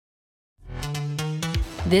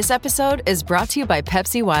This episode is brought to you by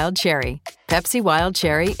Pepsi Wild Cherry. Pepsi Wild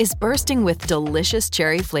Cherry is bursting with delicious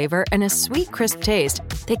cherry flavor and a sweet, crisp taste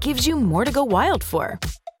that gives you more to go wild for.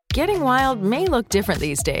 Getting wild may look different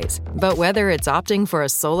these days, but whether it's opting for a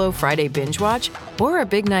solo Friday binge watch or a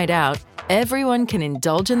big night out, everyone can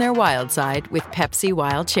indulge in their wild side with Pepsi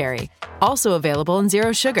Wild Cherry. Also available in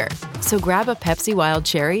Zero Sugar. So grab a Pepsi Wild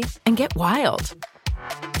Cherry and get wild.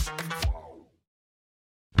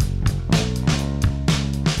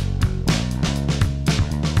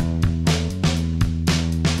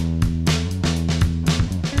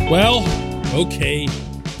 Well, okay,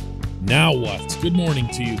 now what? Good morning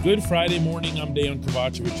to you. Good Friday morning. I'm Dejan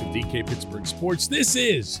Kovacevic of DK Pittsburgh Sports. This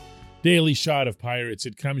is Daily Shot of Pirates.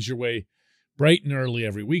 It comes your way bright and early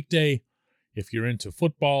every weekday. If you're into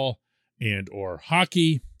football and or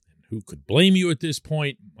hockey, and who could blame you at this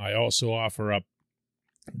point, I also offer up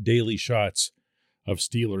daily shots of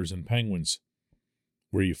Steelers and Penguins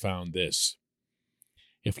where you found this.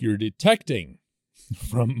 If you're detecting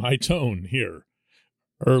from my tone here,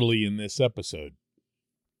 early in this episode,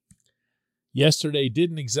 yesterday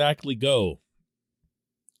didn't exactly go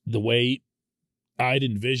the way I'd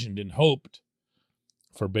envisioned and hoped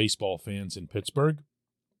for baseball fans in Pittsburgh.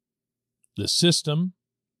 The system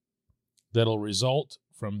that'll result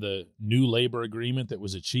from the new labor agreement that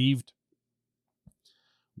was achieved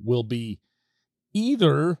will be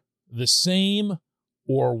either the same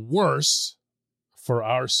or worse for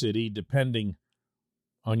our city, depending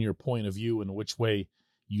on your point of view and which way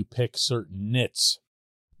you pick certain nits.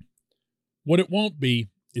 What it won't be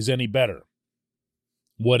is any better.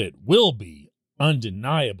 What it will be,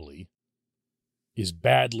 undeniably, is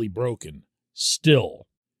badly broken still.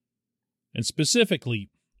 And specifically,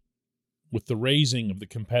 with the raising of the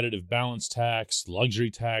competitive balance tax, luxury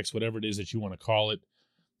tax, whatever it is that you want to call it,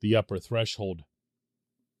 the upper threshold,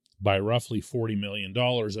 by roughly $40 million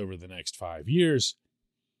over the next 5 years,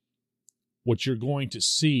 what you're going to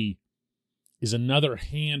see is another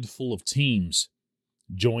handful of teams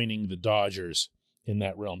joining the Dodgers in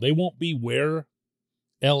that realm. They won't be where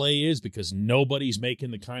LA is because nobody's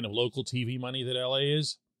making the kind of local TV money that LA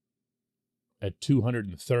is at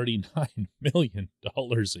 $239 million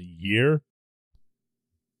a year.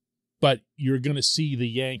 But you're going to see the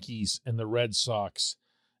Yankees and the Red Sox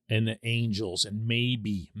and the Angels and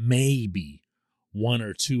maybe one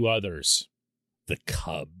or two others. The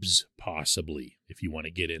Cubs, possibly, if you want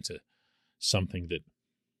to get into something that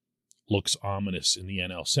looks ominous in the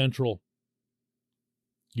NL Central.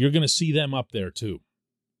 You're going to see them up there too.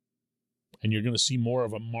 And you're going to see more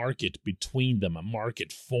of a market between them, a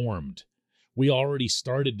market formed. We already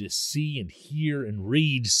started to see and hear and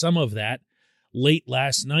read some of that late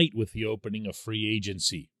last night with the opening of free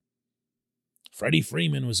agency. Freddie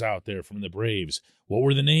Freeman was out there from the Braves. What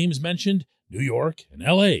were the names mentioned? New York and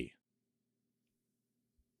L.A.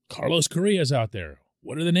 Carlos Correa's out there.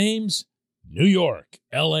 What are the names? New York,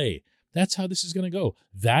 L.A. That's how this is going to go.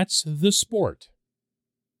 That's the sport.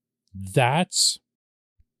 That's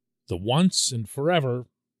the once and forever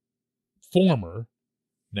former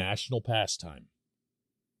national pastime.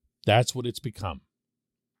 That's what it's become.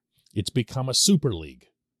 It's become a super league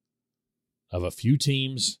of a few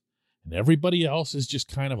teams, and everybody else is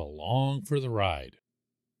just kind of along for the ride.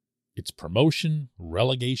 It's promotion,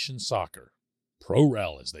 relegation soccer.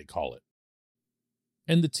 Pro-rel, as they call it.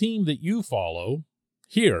 And the team that you follow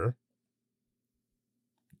here,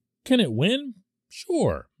 can it win?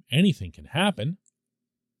 Sure, anything can happen.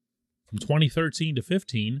 From 2013 to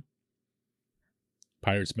 15,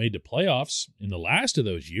 Pirates made the playoffs. In the last of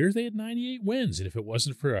those years, they had 98 wins. And if it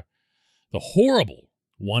wasn't for the horrible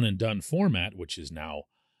one-and-done format, which is now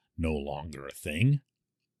no longer a thing,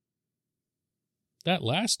 that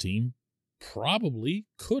last team probably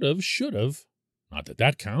could have, should have, not that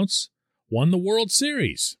that counts, won the World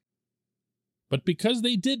Series. But because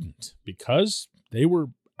they didn't, because they were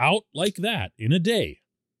out like that in a day,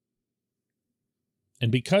 and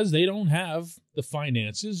because they don't have the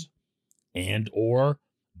finances and or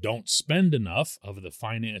don't spend enough of the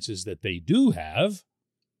finances that they do have,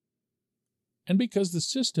 and because the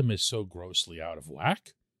system is so grossly out of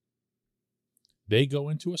whack, they go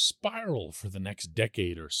into a spiral for the next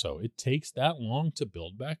decade or so. It takes that long to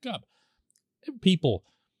build back up. People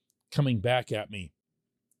coming back at me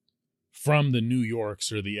from the New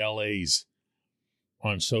Yorks or the LAs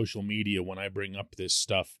on social media when I bring up this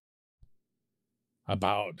stuff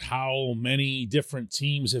about how many different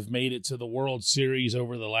teams have made it to the World Series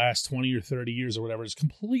over the last 20 or 30 years or whatever. It's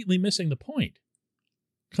completely missing the point.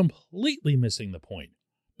 Completely missing the point.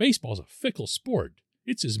 Baseball's a fickle sport.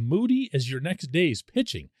 It's as moody as your next day's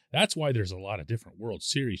pitching. That's why there's a lot of different World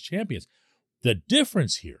Series champions. The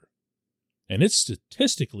difference here, and it's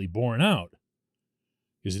statistically borne out,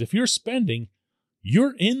 is that if you're spending,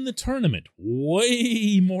 you're in the tournament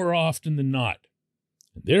way more often than not.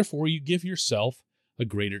 And therefore, you give yourself a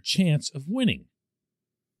greater chance of winning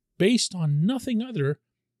based on nothing other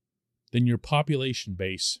than your population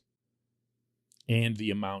base and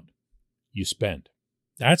the amount you spend.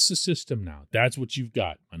 That's the system now. That's what you've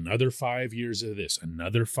got. Another 5 years of this,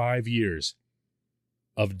 another 5 years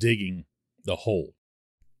of digging the hole.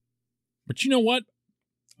 But you know what?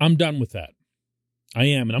 I'm done with that. I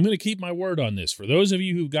am, and I'm going to keep my word on this. For those of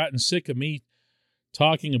you who've gotten sick of me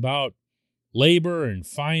talking about labor and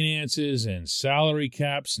finances and salary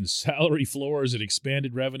caps and salary floors and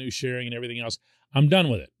expanded revenue sharing and everything else, I'm done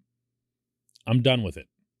with it. I'm done with it.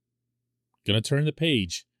 Going to turn the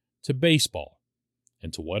page to baseball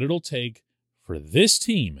and to what it'll take for this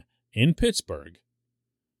team in Pittsburgh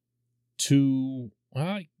to, well,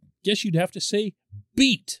 I guess you'd have to say,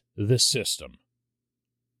 beat the system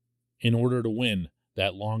in order to win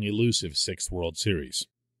that long elusive 6th World Series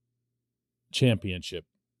championship,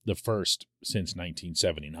 the first since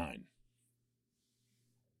 1979.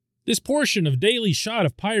 This portion of Daily Shot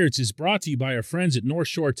of Pirates is brought to you by our friends at North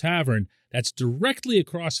Shore Tavern. That's directly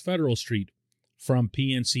across Federal Street from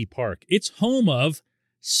PNC Park. It's home of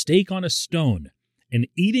Steak on a Stone, an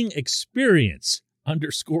eating experience,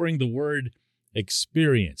 underscoring the word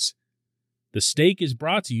experience. The steak is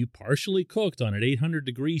brought to you partially cooked on an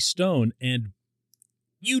 800-degree stone, and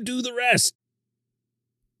you do the rest.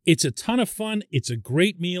 It's a ton of fun, it's a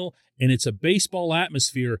great meal, and it's a baseball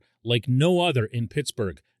atmosphere like no other in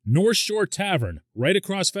Pittsburgh. North Shore Tavern, right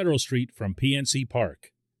across Federal Street from PNC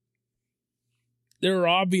Park. There are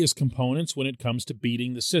obvious components when it comes to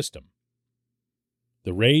beating the system.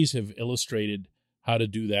 The Rays have illustrated how to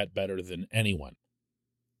do that better than anyone.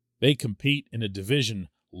 They compete in a division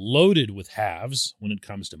loaded with haves when it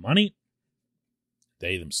comes to money.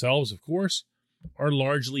 They themselves, of course, are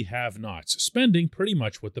largely have-nots, spending pretty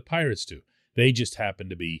much what the Pirates do. They just happen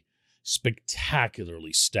to be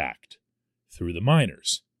spectacularly stacked through the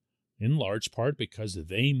minors, in large part because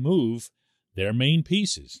they move their main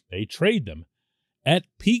pieces. They trade them at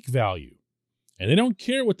peak value. And they don't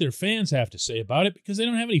care what their fans have to say about it because they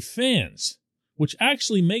don't have any fans, which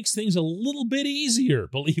actually makes things a little bit easier,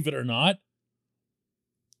 believe it or not,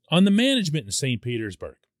 on the management in St.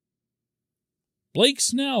 Petersburg. Blake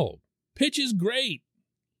Snell pitches great,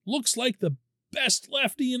 looks like the best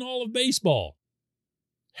lefty in all of baseball,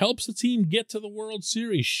 helps the team get to the World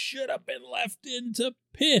Series, should have been left in to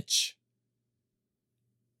pitch.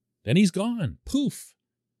 Then he's gone. Poof.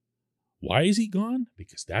 Why is he gone?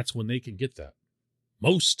 Because that's when they can get the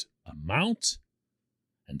most amount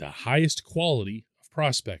and the highest quality of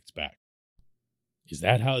prospects back. Is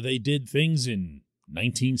that how they did things in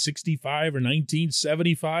 1965 or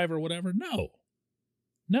 1975 or whatever?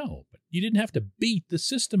 No, but you didn't have to beat the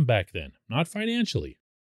system back then, not financially.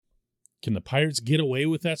 Can the Pirates get away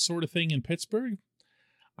with that sort of thing in Pittsburgh?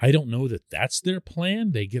 I don't know that that's their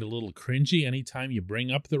plan. They get a little cringy anytime you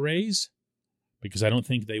bring up the Rays, because I don't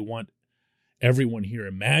think they want everyone here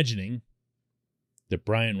imagining that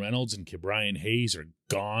Brian Reynolds and Ke'Bryan Hayes are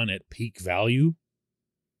gone at peak value.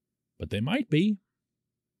 But they might be.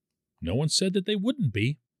 No one said that they wouldn't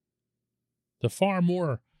be. The far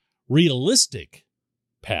more realistic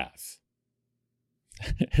path,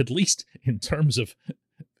 at least in terms of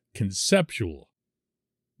conceptual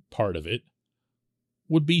part of it,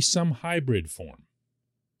 would be some hybrid form.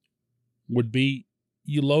 Would be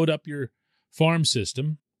you load up your farm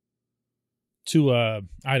system to a,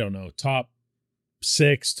 top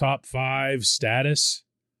 6, top 5 status.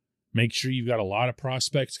 Make sure you've got a lot of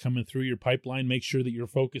prospects coming through your pipeline. Make sure that you're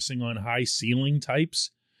focusing on high ceiling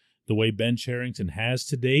types, the way Ben Cherington has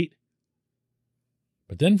to date.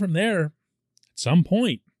 But then from there, at some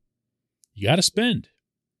point, you got to spend.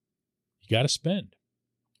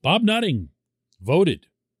 Bob Nutting voted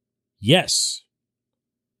yes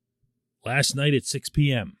last night at 6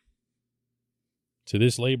 p.m. to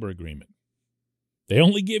this labor agreement. They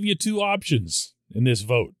only give you 2 options in this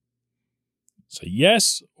vote. It's a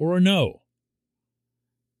yes or a no.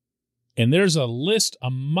 And there's a list a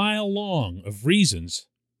mile long of reasons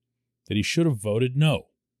that he should have voted no.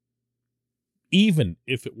 Even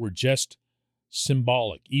if it were just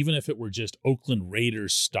symbolic, even if it were just Oakland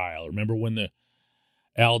Raiders style. Remember when the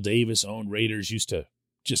Al Davis-owned Raiders used to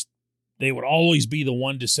they would always be the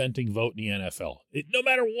one dissenting vote in the NFL. No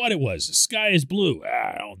matter what it was, the sky is blue.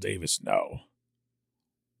 Al Davis, no.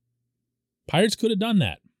 Pirates could have done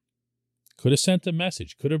that. Could have sent a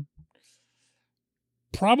message. Could have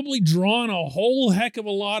probably drawn a whole heck of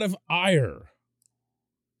a lot of ire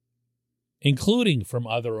including from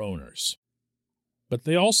other owners. But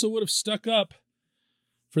they also would have stuck up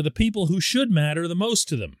for the people who should matter the most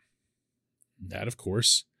to them. That, of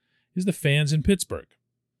course, is the fans in Pittsburgh,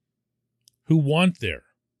 who want there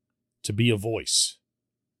to be a voice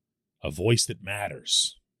that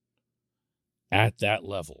matters at that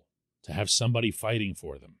level, to have somebody fighting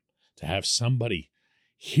for them, to have somebody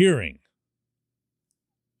hearing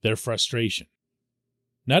their frustration.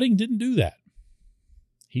 Nutting didn't do that.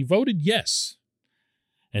 He voted yes.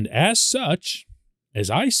 And as such, as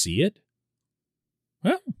I see it,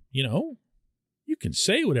 well, you can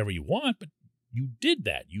say whatever you want, but you did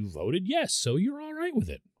that. You voted yes, so you're all right with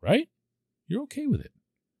it, right? You're okay with it.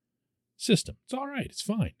 System, it's all right. It's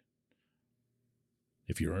fine.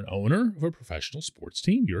 If you're an owner of a professional sports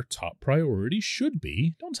team, your top priority should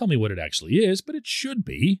be, don't tell me what it actually is, but it should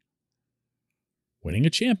be winning a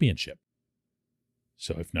championship.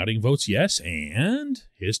 So if Nutting votes yes and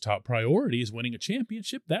his top priority is winning a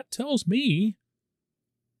championship, that tells me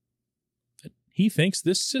that he thinks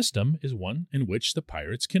this system is one in which the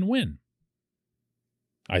Pirates can win.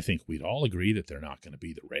 I think we'd all agree that they're not going to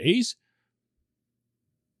be the Rays.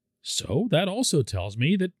 So that also tells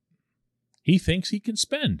me that he thinks he can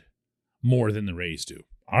spend more than the Rays do.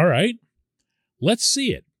 All right, let's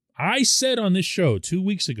see it. I said on this show 2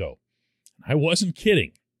 weeks ago, I wasn't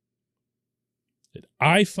kidding, that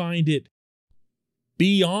I find it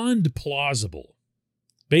beyond plausible,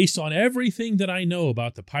 based on everything that I know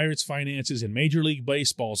about the Pirates' finances and Major League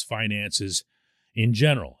Baseball's finances in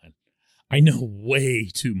general. And I know way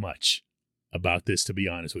too much about this, to be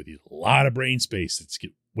honest with you. A lot of brain space that's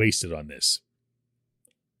wasted on this.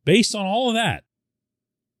 Based on all of that,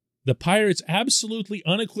 the Pirates absolutely,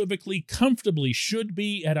 unequivocally, comfortably should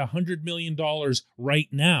be at $100 million right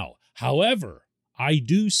now. However, I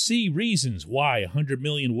do see reasons why $100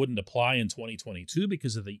 million wouldn't apply in 2022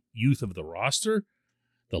 because of the youth of the roster.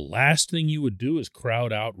 The last thing you would do is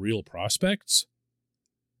crowd out real prospects.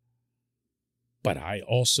 But I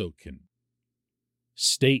also can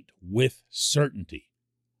state with certainty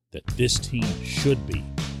that this team should be,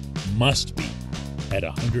 must be, at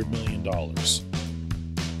 $100 million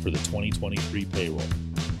for the 2023 payroll.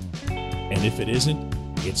 And if it isn't,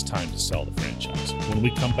 it's time to sell the franchise. When we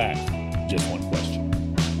come back, just one question.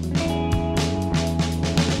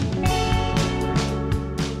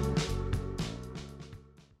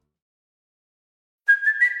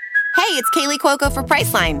 Hey, it's Kaylee Cuoco for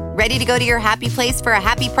Priceline. Ready to go to your happy place for a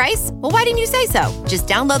happy price? Well, why didn't you say so? Just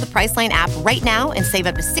download the Priceline app right now and save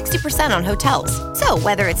up to 60% on hotels. So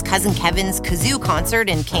whether it's Cousin Kevin's Kazoo Concert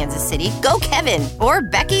in Kansas City, go Kevin, or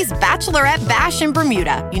Becky's Bachelorette Bash in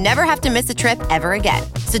Bermuda, you never have to miss a trip ever again.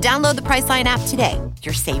 So download the Priceline app today.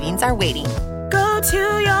 Your savings are waiting. Go to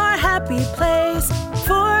your happy place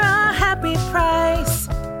for a happy price.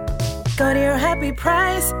 Go to your happy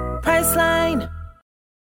price, Priceline.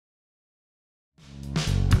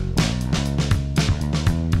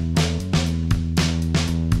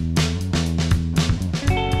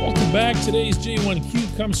 Back, today's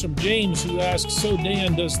J1Q comes from James, who asks, so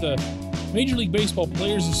Dan, does the Major League Baseball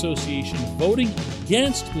Players Association voting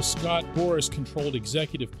against the Scott Boras-controlled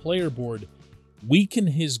executive player board weaken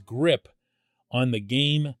his grip on the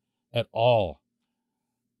game at all?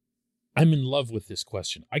 I'm in love with this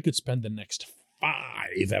question. I could spend the next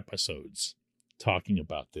 5 episodes talking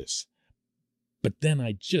about this. But then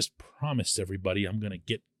I just promised everybody I'm going to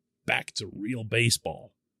get back to real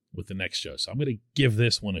baseball with the next show. So I'm going to give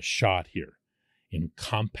this one a shot here in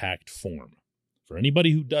compact form. For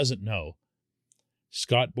anybody who doesn't know,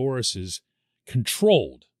 Scott Boras is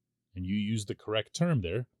controlled, and you use the correct term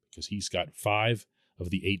there because he's got 5 of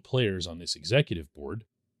the 8 players on this executive board,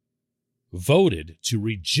 voted to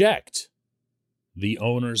reject the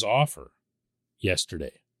owner's offer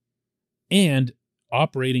yesterday. And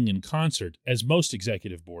operating in concert, as most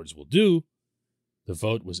executive boards will do, the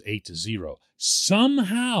vote was 8-0.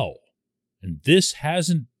 Somehow, and this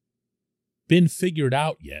hasn't been figured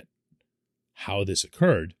out yet, how this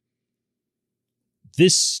occurred,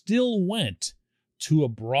 this still went to a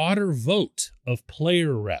broader vote of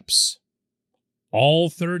player reps,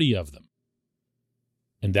 all 30 of them.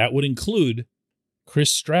 And that would include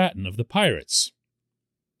Chris Stratton of the Pirates.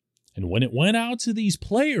 And when it went out to these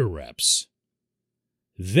player reps,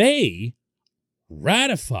 they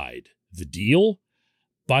ratified the deal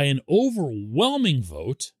by an overwhelming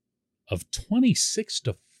vote of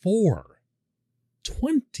 26-4.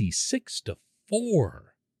 26-4.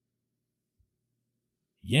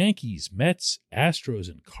 Yankees, Mets, Astros,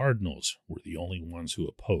 and Cardinals were the only ones who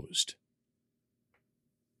opposed.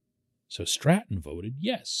 So Stratton voted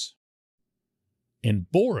yes. And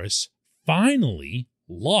Boras finally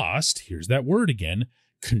lost, here's that word again,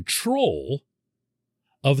 control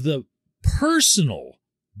of the personal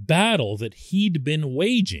battle that he'd been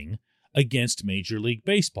waging against Major League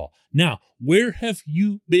Baseball. Now, where have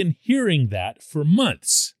you been hearing that for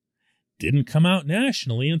months? Didn't come out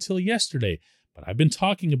nationally until yesterday, but I've been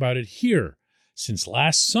talking about it here since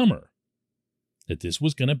last summer, that this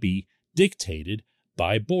was going to be dictated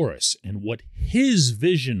by Boras and what his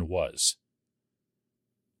vision was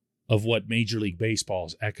of what Major League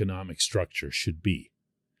Baseball's economic structure should be.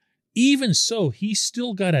 Even so, he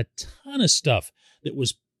still got a ton of stuff that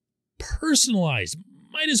was personalized,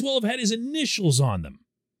 might as well have had his initials on them.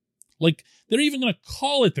 Like, they're even going to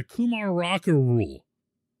call it the Kumar Rocker rule,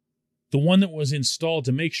 the one that was installed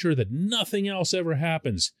to make sure that nothing else ever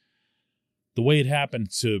happens the way it happened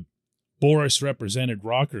to Boras represented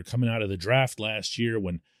Rocker coming out of the draft last year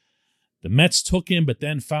when the Mets took him but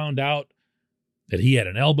then found out that he had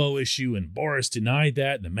an elbow issue, and Boras denied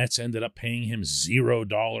that, and the Mets ended up paying him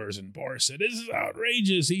 $0, and Boras said, this is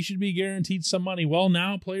outrageous, he should be guaranteed some money. Well,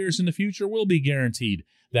 now players in the future will be guaranteed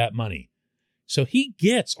that money. So he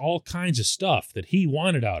gets all kinds of stuff that he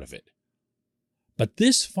wanted out of it. But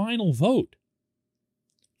this final vote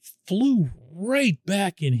flew right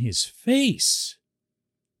back in his face.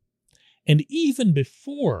 And even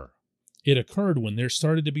before it occurred, when there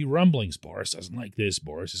started to be rumblings, Boras doesn't like this,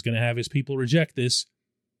 Boras is going to have his people reject this,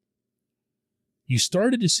 you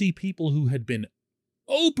started to see people who had been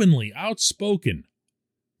openly outspoken,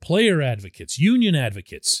 player advocates, union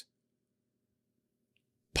advocates,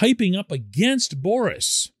 piping up against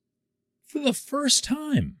Boras for the first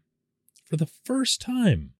time. For the first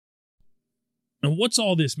time. And what's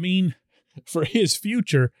all this mean for his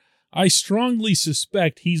future? I strongly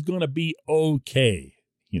suspect he's going to be okay.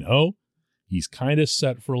 You know, he's kind of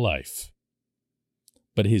set for life.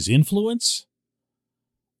 But his influence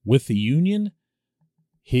with the union,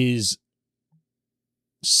 his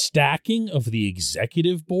stacking of the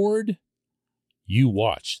executive board, you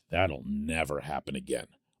watch, that'll never happen again.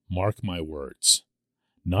 Mark my words.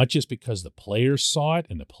 Not just because the players saw it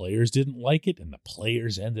and the players didn't like it and the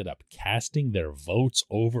players ended up casting their votes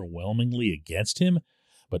overwhelmingly against him,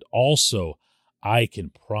 but also I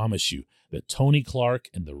can promise you that Tony Clark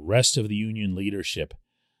and the rest of the union leadership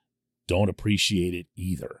don't appreciate it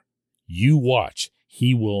either. You watch,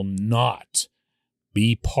 he will not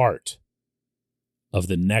be part of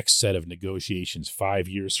the next set of negotiations 5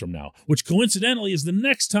 years from now, which coincidentally is the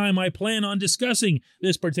next time I plan on discussing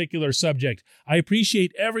this particular subject. I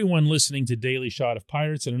appreciate everyone listening to Daily Shot of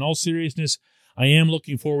Pirates, and in all seriousness, I am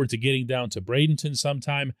looking forward to getting down to Bradenton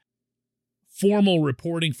sometime. Formal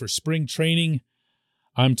reporting for spring training,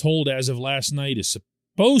 I'm told as of last night, is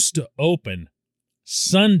supposed to open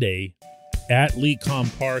Sunday at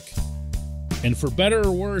Lecom Park. And for better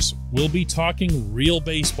or worse, we'll be talking real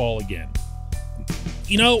baseball again.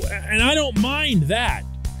 You know, and I don't mind that.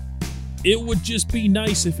 It would just be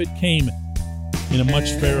nice if it came in a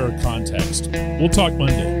much fairer context. We'll talk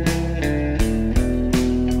Monday.